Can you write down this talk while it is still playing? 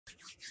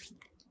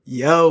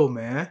Yo,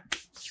 man.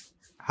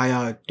 How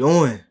y'all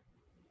doing?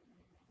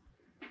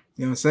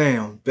 You know what I'm saying?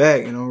 I'm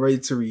back and I'm ready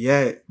to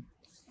react.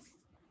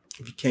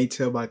 If you can't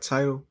tell by the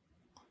title.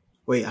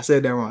 Wait, I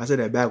said that wrong. I said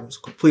that backwards.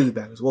 Completely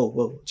backwards.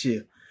 Whoa,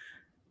 chill.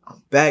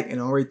 I'm back and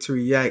I'm ready to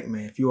react,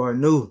 man. If you are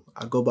new,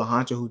 I go by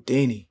Hunter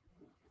Houdini.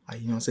 You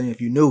know what I'm saying?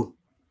 If you're new,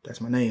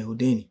 that's my name,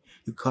 Houdini.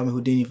 You can call me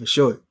Houdini for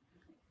short.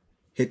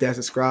 Hit that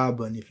subscribe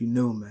button if you're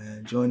new,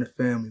 man. Join the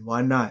family.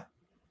 Why not?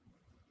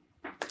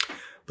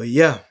 But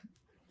yeah,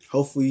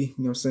 hopefully, you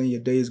know what I'm saying, your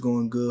day is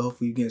going good.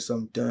 Hopefully you getting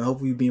something done.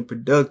 Hopefully you being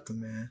productive,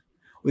 man.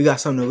 We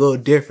got something a little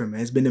different,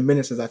 man. It's been a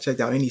minute since I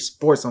checked out any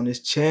sports on this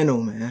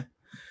channel, man.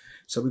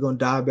 So we're going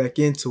to dive back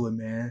into it,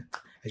 man.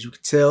 As you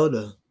can tell,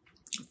 the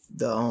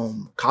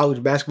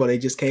college basketball, they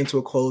just came to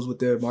a close with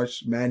their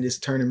March Madness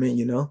tournament,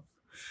 you know.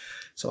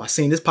 So I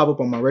seen this pop up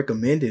on my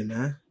recommended,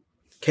 man.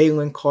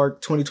 Caitlin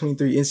Clark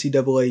 2023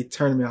 NCAA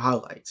tournament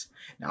highlights.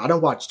 Now, I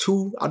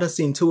done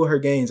seen two of her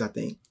games, I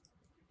think.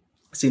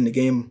 I seen the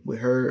game with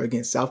her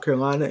against South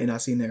Carolina, and I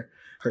seen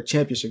her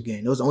championship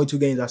game. Those are the only two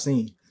games I've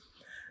seen.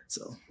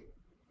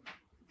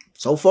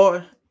 So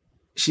far,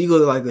 she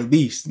looks like a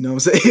beast. You know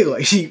what I'm saying?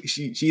 Like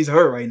she's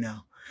her right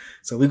now.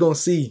 So we're gonna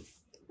see. You know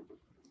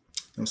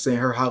what I'm saying,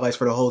 her highlights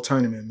for the whole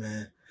tournament,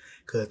 man.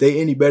 Cause if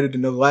they any better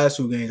than the last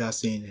two games I've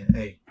seen, then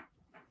hey,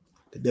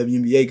 the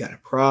WNBA got a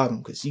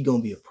problem, because she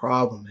gonna be a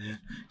problem, man.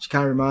 She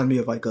kind of reminds me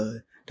of like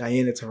a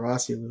Diana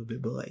Taurasi a little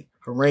bit, but like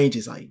her range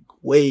is like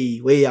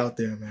way out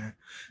there, man.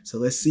 So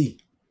let's see.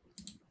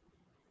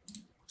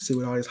 See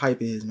what all this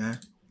hype is, man.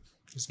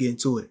 Let's get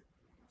into it.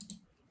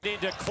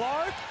 Into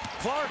Clark.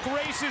 Clark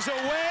races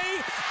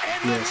away.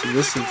 And yeah,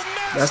 see,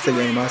 that's the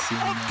game I see,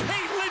 man.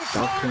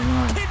 South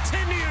Carolina.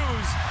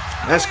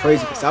 That's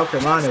crazy, because South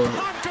Carolina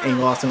ain't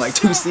lost in like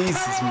 2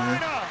 seasons, man.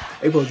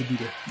 They supposed to be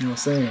there, you know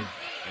what I'm saying?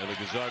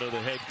 Gazzardo, the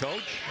head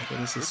coach. Okay,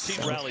 this is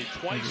team rallied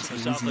twice in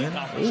the Southland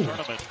Conference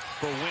tournament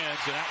for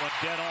wins, and that one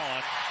dead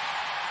on.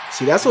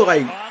 See, that's what,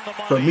 like,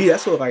 for me,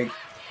 that's what, like,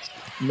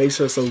 makes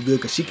her so good,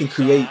 because she can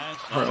create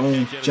her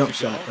own jump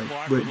shot,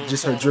 like, with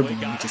just her dribbling,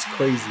 which is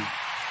crazy.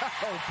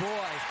 Oh,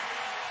 boy.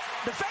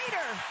 The fader!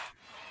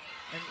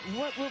 And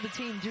what will the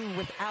team do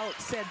without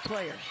said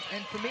player?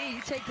 And for me,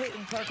 you take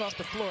Caitlin Clark off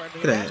the floor, I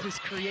mean, that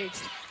just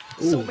creates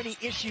so many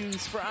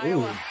issues for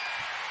Iowa.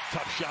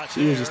 Tough shot.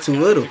 She was just too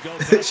little.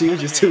 She was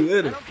just too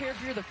little. I don't care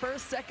if you're the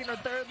first, second, or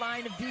third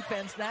line of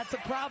defense. That's a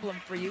problem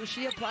for you.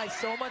 She applies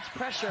so much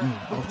pressure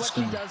with what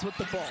she does with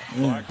the ball.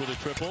 Clark with a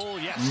triple.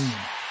 Yes.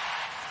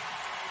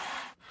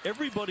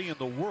 Everybody in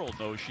the world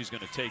knows she's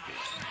going to take it.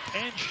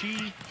 And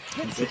she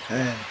hits it.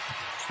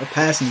 Her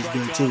passing is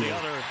good, too.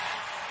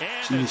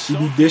 She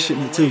be dishing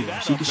it, too.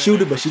 She can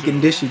shoot it, but she can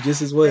dish it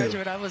just as well.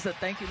 I was a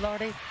thank you,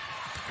 Lordy.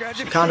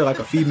 She's kind of like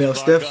a female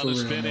Steph for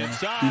real, man.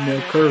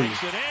 Female Curry.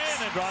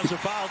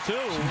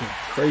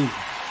 Crazy.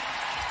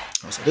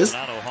 So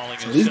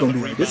these gonna be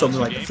like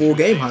the full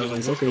game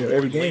highlights. Okay,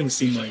 every game it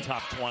seems like.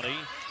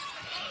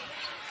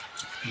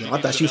 Yo,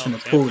 I thought she was finna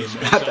pull it,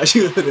 man. I thought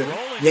she was finna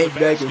yank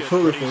back and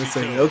pull it for a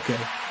second. Okay.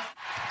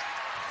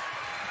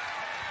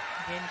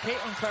 And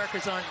Caitlin Clark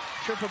is on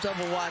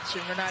triple-double watch,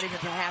 and we're not even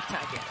to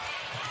halftime yet.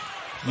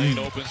 Lane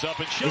opens up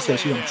and they said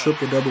she on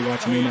triple-double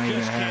watch and they're not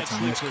even at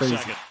halftime. That's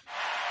crazy.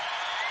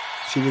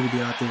 She really be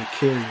out there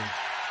carrying.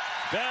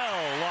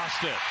 Bell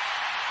lost it.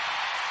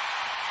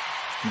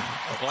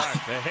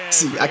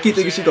 See, I keep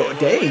thinking she go,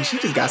 dang, she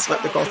just got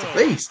slapped across the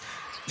face.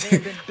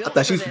 I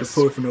thought she was going to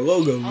pull it from the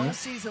logo, man. All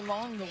season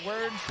long, the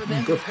word for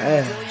them good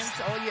pass.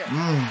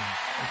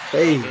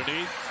 Okay.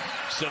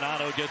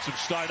 Sonato gets him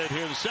started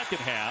here in the second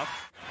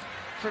half.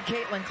 For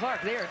Caitlin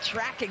Clark, they are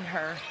tracking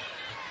her.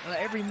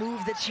 Every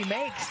move that she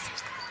makes.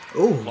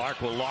 Oh,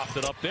 Clark will loft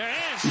it up there.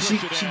 She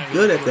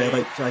good at that,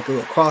 like a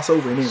little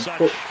crossover and then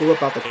pull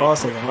up out the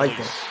crossover. I like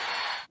that.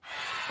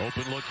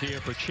 Open look here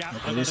for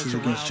Chapman. Okay, this is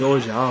against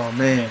Georgia. Oh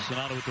man.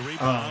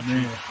 Oh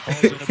man.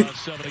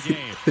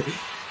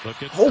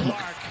 Oh my.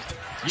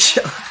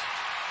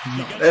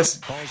 No, that's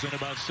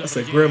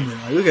a gremlin.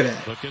 Like, look at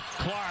that.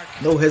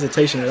 No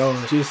hesitation at all.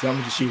 She just, I'm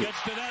gonna just shoot it.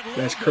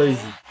 That's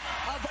crazy.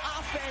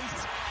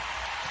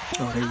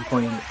 Oh, they were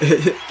playing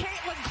it.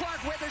 Caitlin Clark,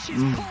 whether she's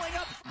pulling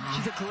up,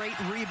 she's a great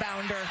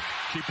rebounder.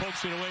 She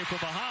pokes it away from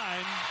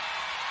behind.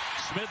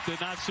 Smith did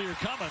not see her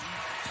coming.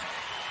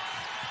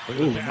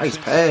 Ooh, nice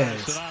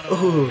pass.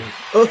 Oh,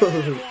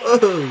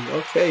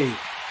 okay.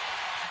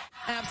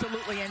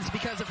 Absolutely, and it's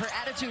because of her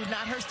attitude,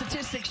 not her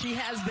statistics. She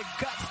has the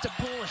guts to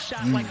pull a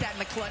shot like that in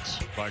the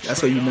clutch.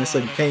 That's how you mess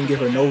up. You can't give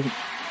her no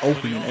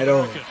opening at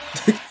all.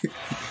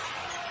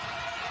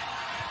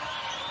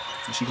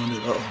 What's she gonna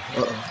do?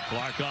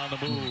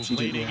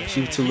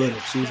 She was too little.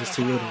 She was just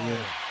too little.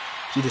 Yeah.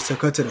 She just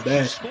took her to the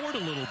basket.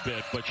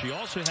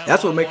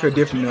 That's what makes her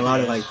different than a lot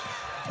of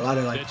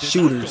like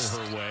shooters.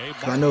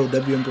 I know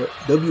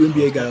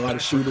WNBA got a lot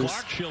of shooters,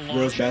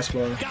 girls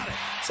basketball.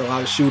 So a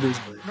lot of shooters,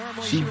 but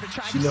she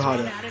know how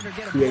to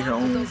create her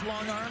own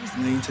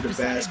lane to the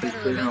basket,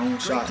 create her own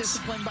shots.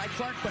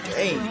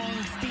 Dang,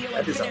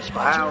 that is a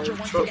loud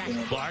truck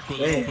going by.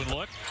 Man.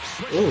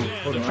 Oh,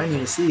 hold on, I didn't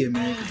even see it,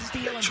 man.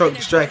 That truck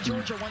distracted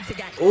me.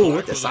 Oh,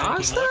 with the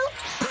side step?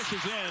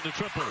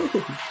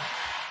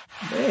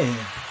 Man.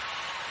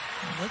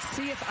 Let's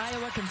see if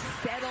Iowa can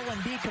settle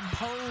and be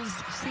composed.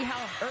 See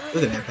how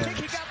early look at that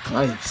pass.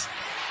 Nice.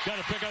 Got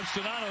to pick up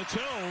Sonato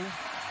too.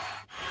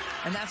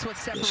 And that's what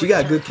separates she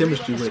got good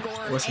chemistry with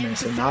what's her name,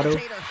 Sonato.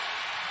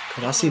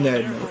 Cause I seen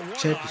that in the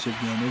championship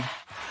game.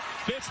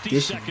 50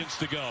 seconds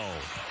to go.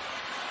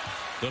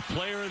 The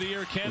player of the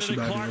year candidate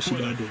Clark. What she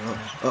about to do?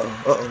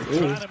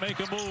 Trying to make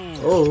a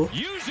move. Oh.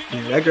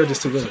 Yeah, that girl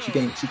just too little. She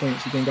can't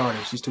guard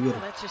her. She's too little.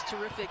 That's just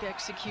terrific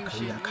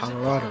execution. We got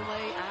Colorado.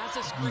 As a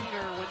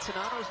screener when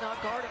Sonato's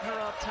not guarding her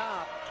up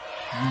top.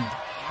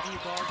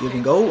 Give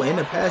and go and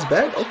the pass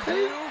back.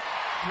 Okay.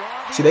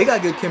 See, they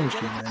got good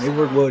chemistry, man. They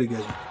work well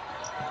together.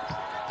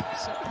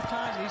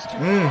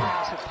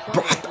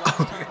 Bro, I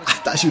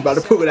thought she was about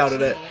to pull it out of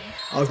that.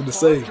 I was gonna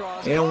say,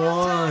 and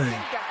one.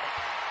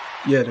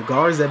 Yeah, the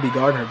guards that be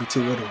guarding her be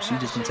too little. She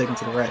just gonna take them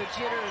to the rack.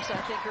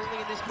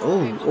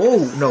 Oh,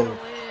 no.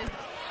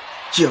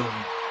 Yo.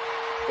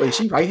 Wait,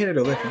 she right-handed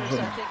or left-handed?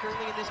 Hold on.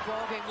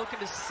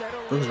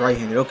 It was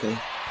right-handed, okay.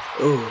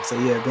 Oh, so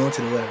yeah, going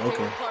to the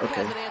left.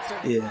 Okay.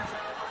 Yeah.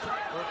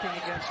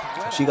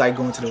 She like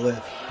going to the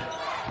left.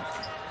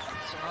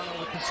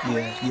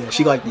 Yeah,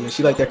 she like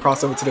that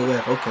crossover to the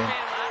left. Okay.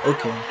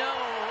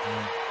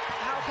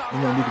 You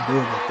know, need to do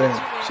it like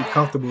that. She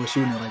comfortable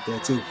shooting it like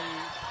that too.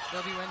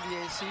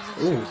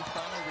 Ooh.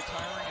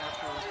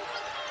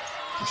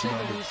 What's she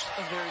gonna do?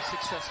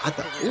 I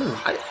thought,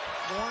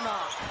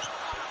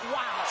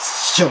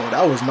 yo,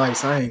 that was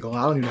nice. I ain't gonna.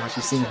 I don't even know how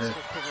she seen her.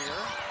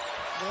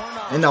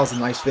 And that was a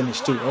nice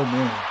finish too. Oh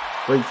man,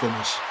 great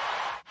finish.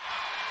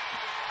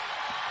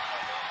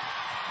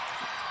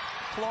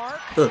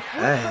 Look,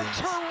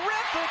 ass.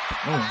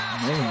 Oh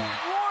man.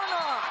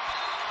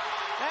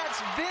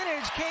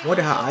 I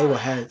wonder how Iowa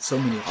had so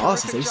many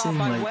losses. They seem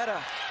like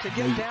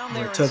they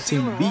were a tough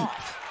team to beat.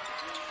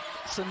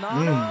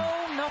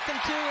 Nothing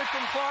to it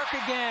from Clark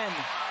again.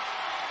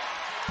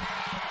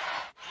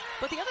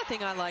 But the other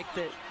thing I like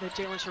that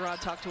Jalen Sherrod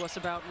talked to us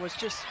about was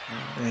just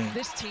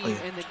this team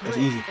and the grit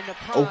and the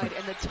pride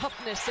and the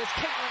toughness. That's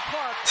Caitlin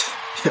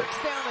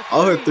Clark.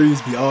 All her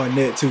threes be all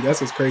net too.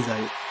 That's what's crazy.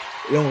 Like,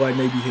 they don't like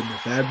maybe hitting the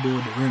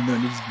backboard, the rim,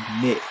 nothing. They just be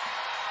net.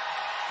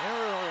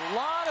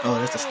 Oh,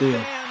 that's the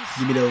steal.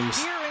 Give me those.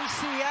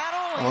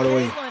 All the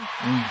way.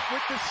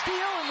 With the steal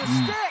and the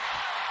stick.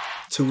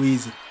 Too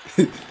easy.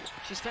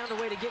 She's found a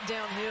way to get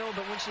downhill,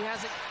 but when she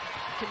hasn't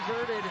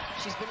converted,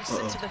 she's been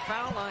sent to the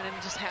foul line and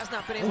just has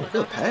not been able to.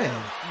 Good pass.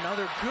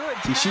 Another good.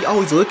 See, she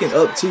always looking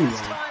up too.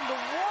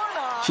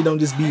 Like, she don't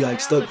just be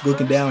like stuck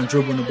looking down and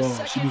dribbling the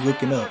ball. She be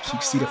looking up. She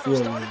can see the floor.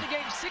 Game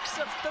 6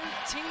 of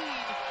 13.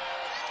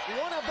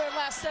 One of their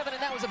last 7,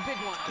 and that was a big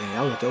one.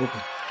 Yeah, I left it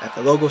open. At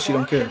the logo, she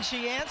don't care. Can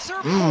she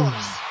answer?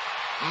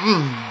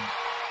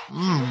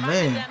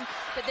 Man.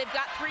 That they've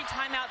got 3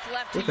 timeouts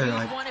left. Look at her,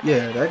 like,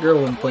 yeah, that girl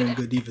wasn't playing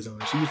good defense on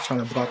her. She was trying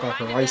to block off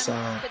her right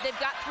side.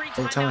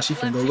 Whole time she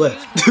finna go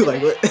left.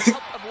 Like, what?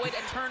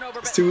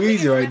 It's too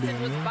easy right there,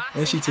 man.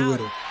 And she too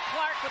little.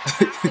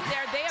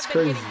 It's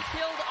crazy.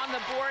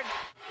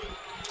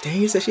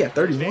 Dang, you said she had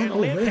 31? Oh,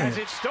 man.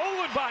 It's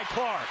stolen by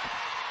Clark.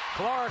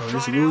 Clark this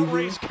trying to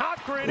outrace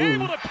Cochran,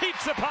 able to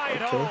pizza pie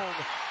it home.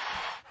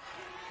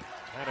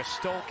 And a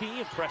Stolke,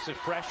 impressive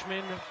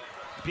freshman.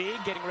 Big,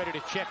 getting ready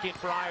to check in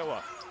for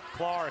Iowa.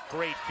 Clark,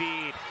 great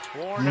feed.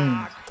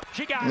 Warnock,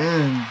 she got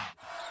it.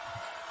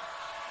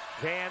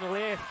 Van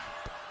Lith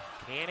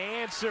can't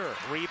answer.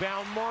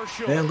 Rebound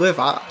Marshall. Van Lith,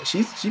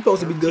 she's supposed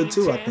to be good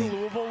too, I think.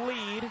 Louisville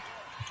lead.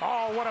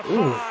 Oh, what a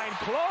find.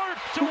 Clark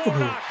to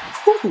Warnock.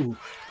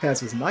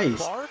 Pass was nice.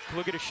 Clark,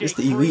 look at a shake. It's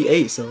the Elite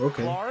 8, so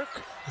okay. Clark,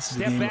 this is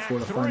the game before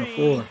the Final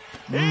Four.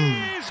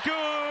 Is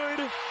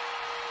good.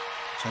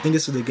 So I think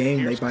this was the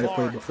game they might have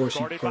played before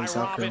she played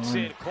South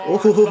Carolina.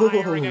 Hold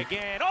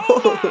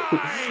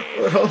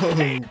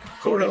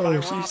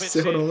on. She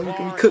said, hold on, let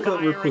me cook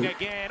up real quick.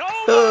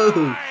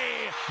 Oh,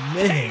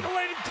 man.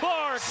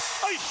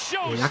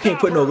 Yeah, I can't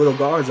put no little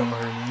guards on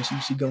her, man.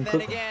 She gonna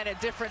cook her.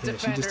 Yeah,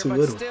 she just too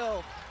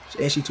little.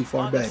 And she too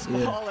far back.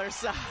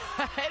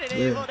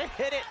 Yeah.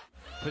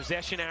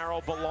 Possession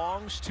arrow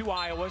belongs to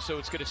Iowa, so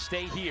it's going to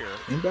stay here.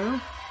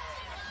 Inbound?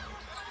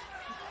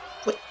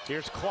 What?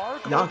 Here's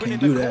Clark. Y'all can't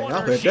do that.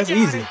 Y'all that's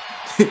easy.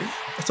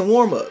 That's a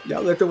warm-up.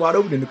 Y'all left her wide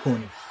open in the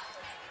corner.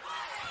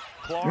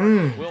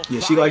 Yeah,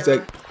 she likes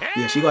that.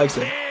 Yeah, she likes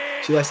that.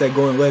 She likes that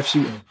going left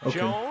shooting. Okay.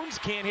 Jones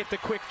can't hit the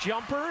quick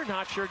jumper.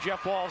 Not sure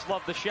Jeff Walls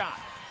loved the shot.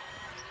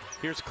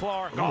 Here's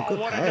Clark. Oh,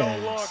 what a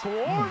no-look.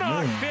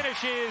 Warnock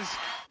finishes.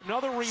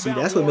 Another rebound. See,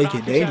 that's what makes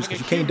it dangerous because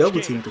you can't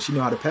double team because she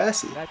know how to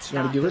pass it. She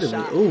got to get rid of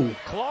it. Ooh.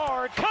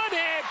 Clark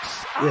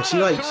connects. Yeah, she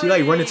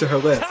like running to her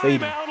left,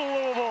 fading.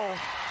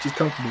 She's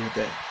comfortable with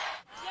that.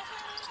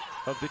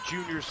 Of the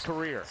junior's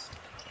career.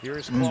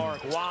 Here's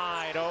Clark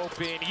wide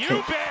open. You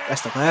bet.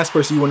 That's the last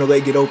person you want to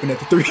let get open at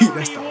the 3.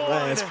 That's the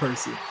last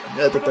person.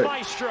 Another 30.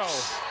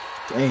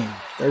 Dang,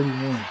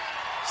 31.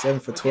 7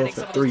 for 12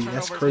 for 3.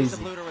 That's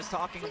crazy. This is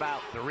a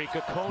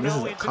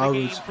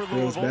college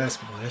girls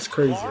basketball. That's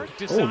crazy.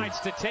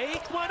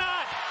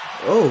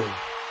 Oh.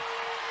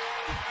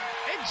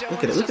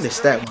 Look at the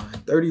stat line.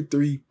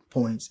 33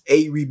 points,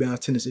 8 rebounds,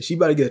 10 assists. She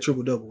about to get a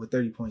triple-double with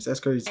 30 points. That's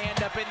crazy.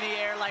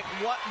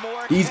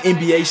 These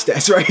NBA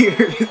stats right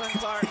here.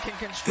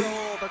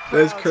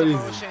 That's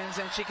crazy.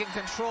 And she can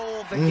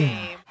control the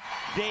game.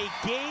 They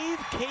gave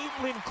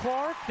Caitlin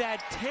Clark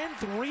that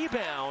 10th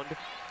rebound.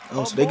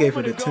 Oh, so they gave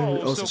her the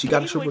 10. Oh, so she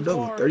got a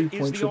triple-double.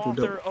 30-point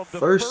triple-double.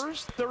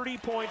 First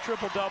 30-point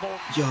triple-double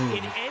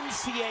in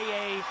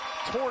NCAA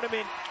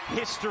tournament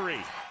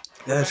history.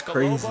 That's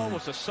crazy.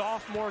 Was a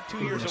sophomore 2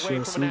 years away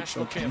from a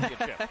national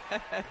championship.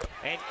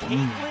 And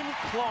Caitlin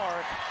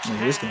Clark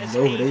this game's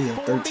over. They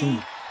have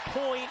 13.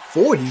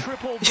 40? Yo,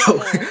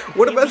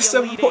 what about the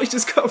 7 points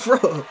just come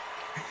from?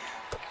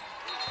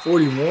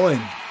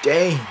 41.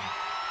 Dang.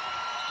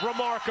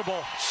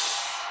 Remarkable.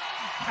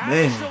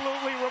 Man.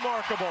 Absolutely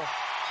remarkable.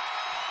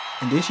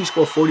 And then she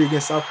scored 40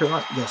 against South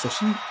Carolina. Yo, so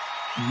she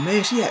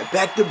had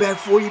back-to-back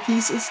 40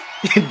 pieces.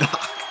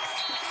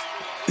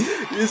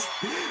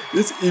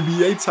 This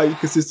NBA type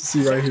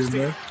consistency right here,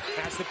 man.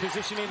 Yeah,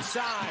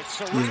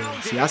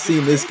 see, I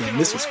seen this game.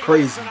 This was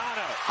crazy.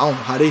 I don't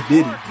know how they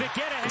did it.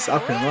 But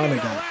South Carolina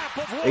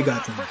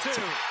got them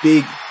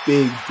big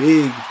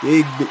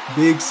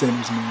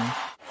centers, man.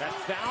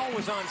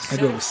 I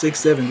go with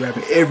 6'7",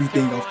 grabbing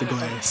everything off the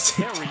glass.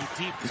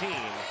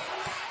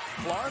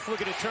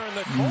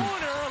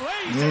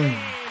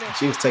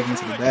 She was taking it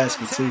to the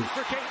basket too.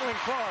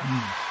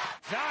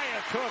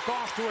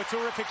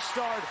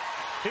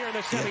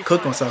 Yeah,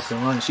 Cook on South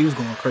Carolina, she was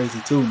going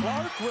crazy too,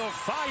 man.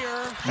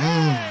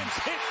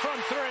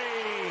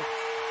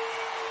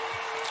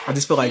 I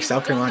just feel like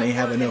South Carolina ain't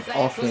have enough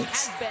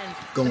offense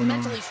going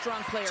on to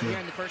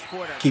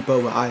keep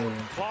up with Iowa.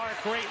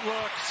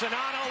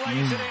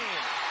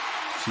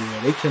 Yeah,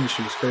 their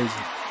chemistry was crazy.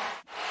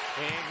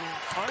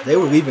 They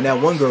were leaving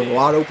that one girl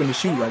wide open to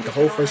shoot like the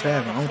whole first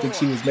half. I don't think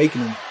she was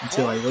making them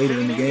until like later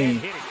in the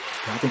game.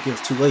 I think it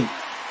was too late.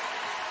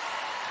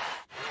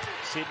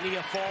 Sydney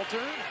a falter,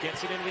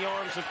 gets it into the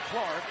arms of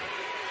Clark.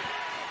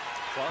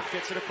 Clark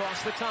gets it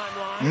across the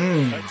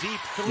timeline. A deep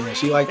 3. Yeah,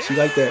 she like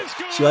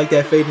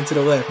that fade into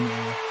the left,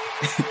 man.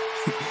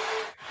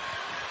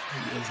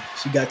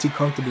 She got too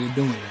comfortable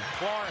doing that.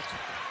 Clark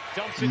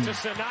dumps it to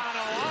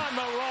Sonano on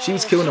the roll. She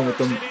was killing them with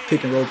them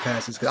pick and roll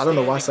passes because I don't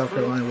know why South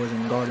Carolina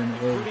wasn't guarding the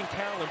roll.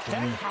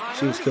 Yeah,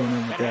 she was killing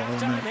them with that all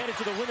night.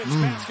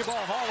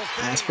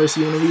 Last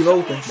person you want to leave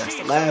open. That's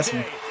the last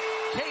one.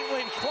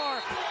 Caitlin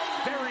Clark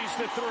buries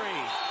the 3.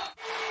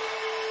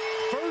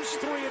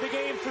 First 3 of the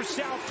game for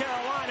South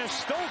Carolina.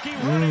 Stokey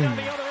running on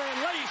the other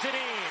end, lays it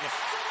in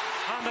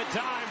on the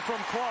dime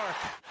from Clark.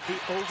 The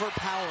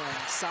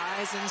overpowering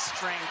size and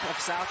strength of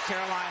South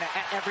Carolina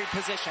at every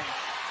position.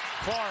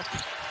 Clark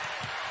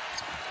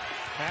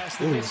has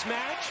the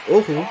mismatch.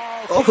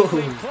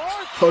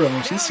 Hold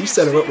on, she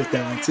set her up with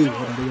that one too.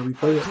 Hold on, they gonna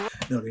replay it?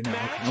 No, they're not.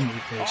 I'm gonna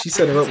replay it. She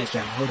set her up with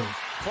that one. Hold on.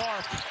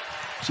 Clark.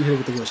 She hit it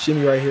with the little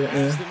shimmy right here.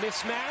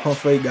 Pump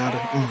fake got her.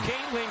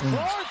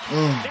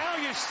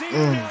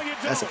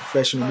 That's a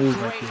professional move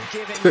right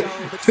there.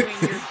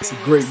 It's a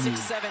great move.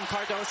 6'7"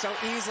 Cardoso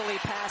easily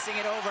passing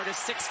it over to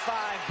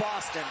 6'5"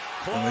 Boston.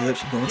 Oh, yep,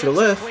 she's going to the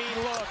left.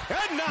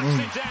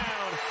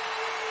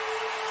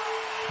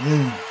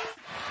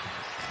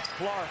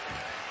 Clark,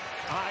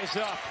 eyes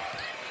up,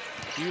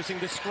 using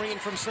the screen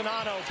from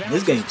Sonano.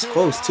 This game's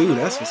close too.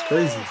 That's what's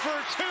crazy.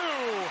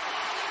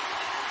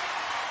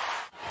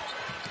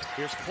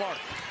 Here's Clark.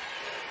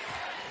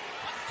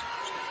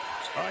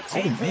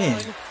 Oh man.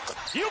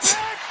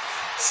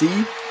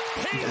 See?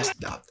 That's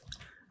I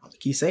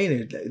keep saying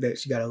it that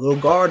she got a little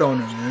guard on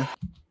her, man.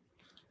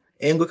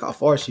 And look how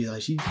far she is.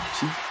 Like she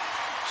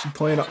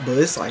playing up, but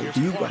it's like,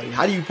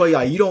 how do you play?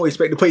 Like, you don't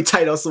expect to play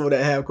tight on some of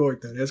that half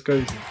court though. That's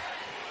crazy.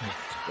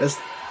 That's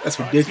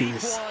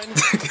ridiculous.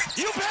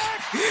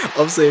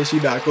 I'm saying she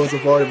not close to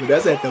party, but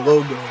that's at the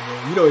logo,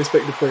 man. You don't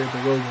expect to play at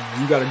the logo.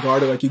 You got to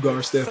guard her like you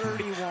guard Steph.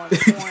 31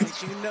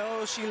 points. You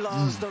know she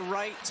loves the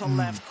right to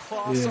left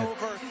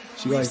crossover.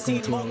 She We've likes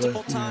seen going to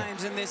multiple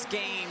times in this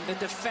game the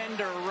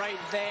defender right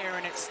there,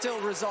 and it still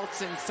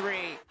results in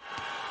 3.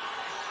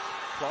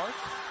 Clark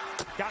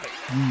got it.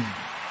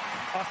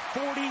 A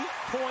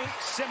 40-point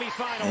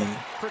semifinal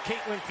for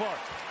Caitlin Clark.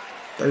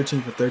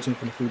 13 for 13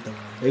 from the free throw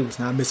line. They was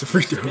not missing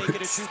free throws.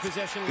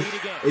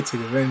 They took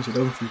advantage of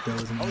those free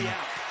throws.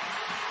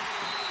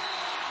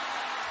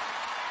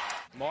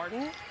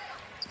 Martin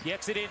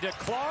gets it into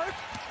Clark.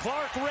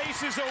 Clark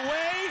races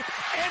away,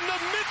 and the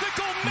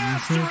mythical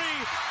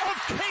mastery of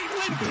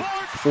Caitlin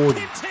Clark 40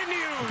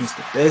 continues against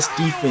the best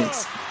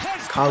defense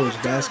in college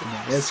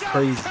basketball. That's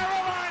crazy,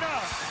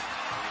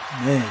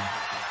 man.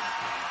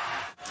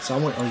 So I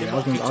was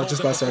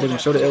just about to say, are they gonna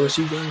show the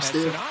LSU game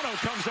still?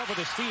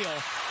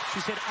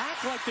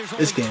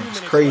 This game is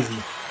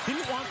crazy.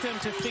 Didn't want them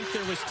to think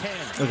there was 10.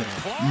 Look at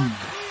that.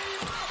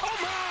 Oh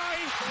my!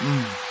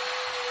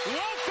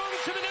 Welcome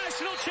to the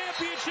national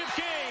championship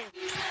game.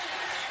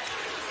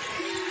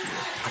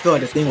 I feel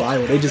like the thing with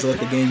Iowa, they just let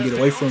the game get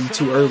away from them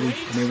too early,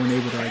 and they weren't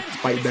able to like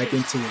fight back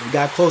into it. They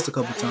got close a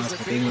couple times,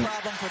 but they weren't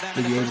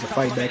really able to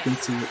fight back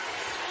into it.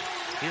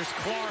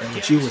 And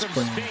what she was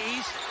playing,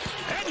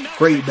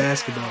 great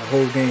basketball the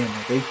whole game.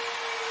 Like they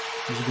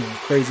was going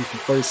crazy from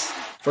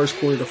first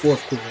quarter to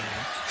fourth quarter.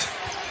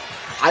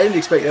 I didn't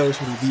expect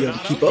LSU to be able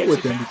to keep up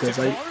with them because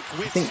I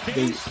think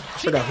I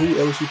forgot who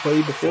LSU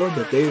played before,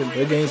 but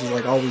their games was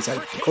like always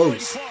like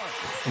close,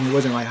 and it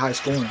wasn't like high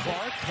scoring.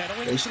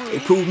 They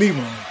proved me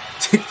wrong.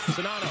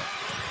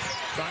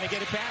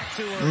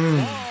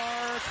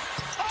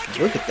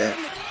 Look at that.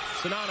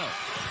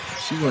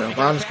 She went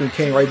around the screen,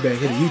 came right back,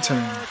 hit a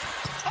U-turn.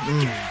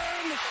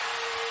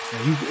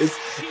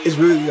 It's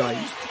really like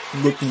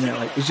looking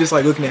at it's just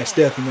like looking at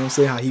Steph, you know what I'm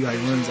saying? How he like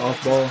runs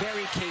off ball.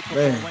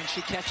 Man. When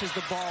she catches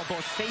the ball,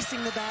 both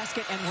facing the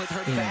basket and with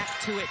her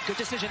back to it. Good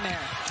decision there.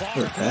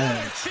 Good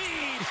pass. And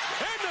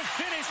the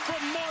finish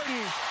from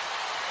Martin.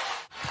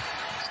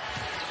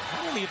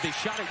 Not only have they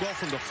shot it well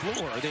from the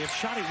floor, they have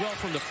shot it well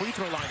from the free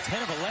throw line.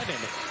 10 of 11.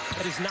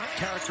 That is not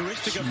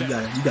characteristic of them.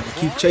 You gotta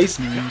keep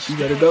chasing, man. She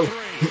gotta go.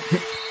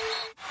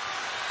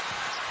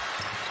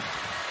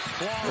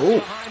 Oh,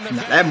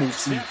 now that move,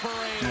 see.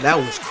 Now that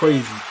was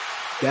crazy.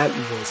 That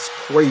was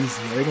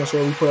crazy. Are they gonna show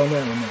what we put on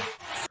that one now?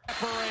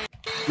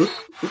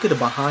 Look at the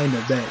behind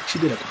the back. She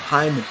did a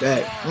behind the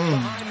back.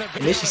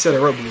 And then she set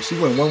her up, but she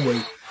went one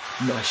way.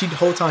 You know, the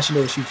whole time she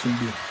knew what she was finna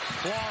do.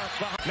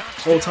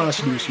 Whole time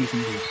she knew what she was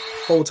finna do.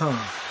 Whole time.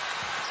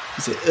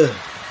 He said,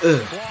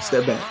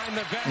 step back.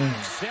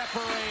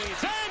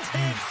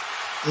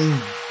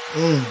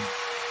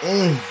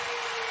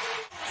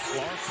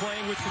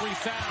 Playing with 3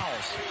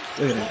 fouls.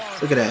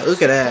 Look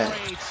at that.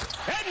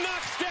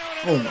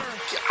 Oh my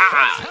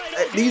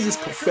God. These is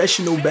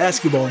professional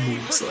basketball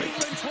moves. Like,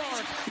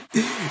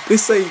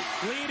 this ain't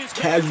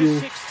casual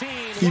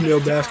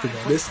female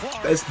basketball. That's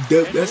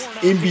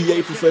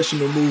NBA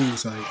professional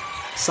moves. Like,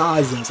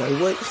 sizes. Like,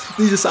 what?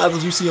 These are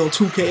sizes you see on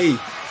 2K.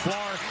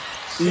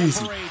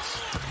 Easy.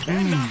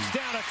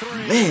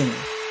 Man.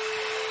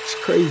 It's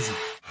crazy.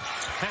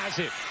 Has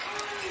it.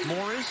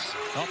 Morris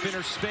up in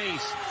her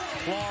space.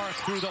 Clark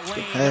through the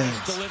lane.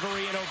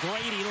 Delivery, and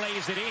O'Grady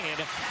lays it in.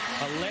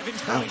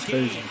 11-20 that was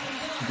crazy.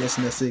 I'm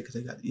guessing that's it because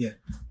they got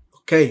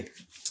Okay.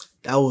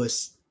 That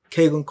was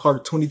Caitlin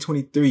Clark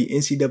 2023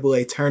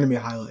 NCAA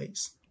tournament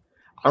highlights.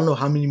 I don't know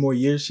how many more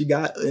years she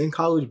got in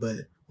college, but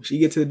when she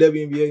get to the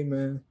WNBA,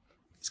 man,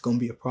 it's gonna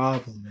be a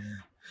problem,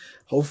 man.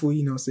 Hopefully,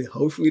 you know what I'm saying?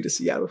 Hopefully the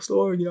Seattle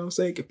Storm, you know what I'm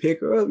saying, can pick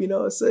her up, you know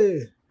what I'm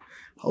saying?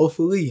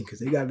 Hopefully, because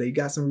they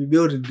got some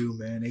rebuilding to do,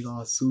 man. They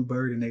lost Sue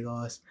Bird and they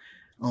lost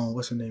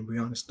what's her name,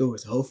 Breonna Stewart.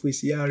 So hopefully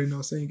Seattle, you know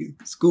what I'm saying, can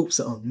scoop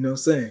something, you know what I'm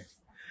saying?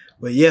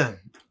 But yeah,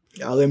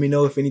 y'all let me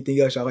know if anything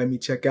else y'all let me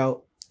check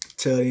out.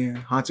 Till then,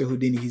 Hunter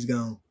Houdini, he's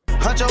gone.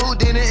 Hunter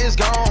Houdini is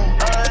gone.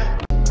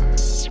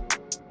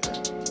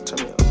 Turn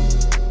me up.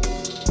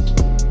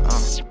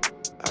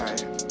 Alright,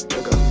 here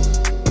we go.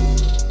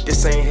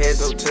 This ain't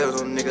heads or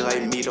tails, no nigga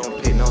like me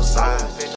don't pick no side.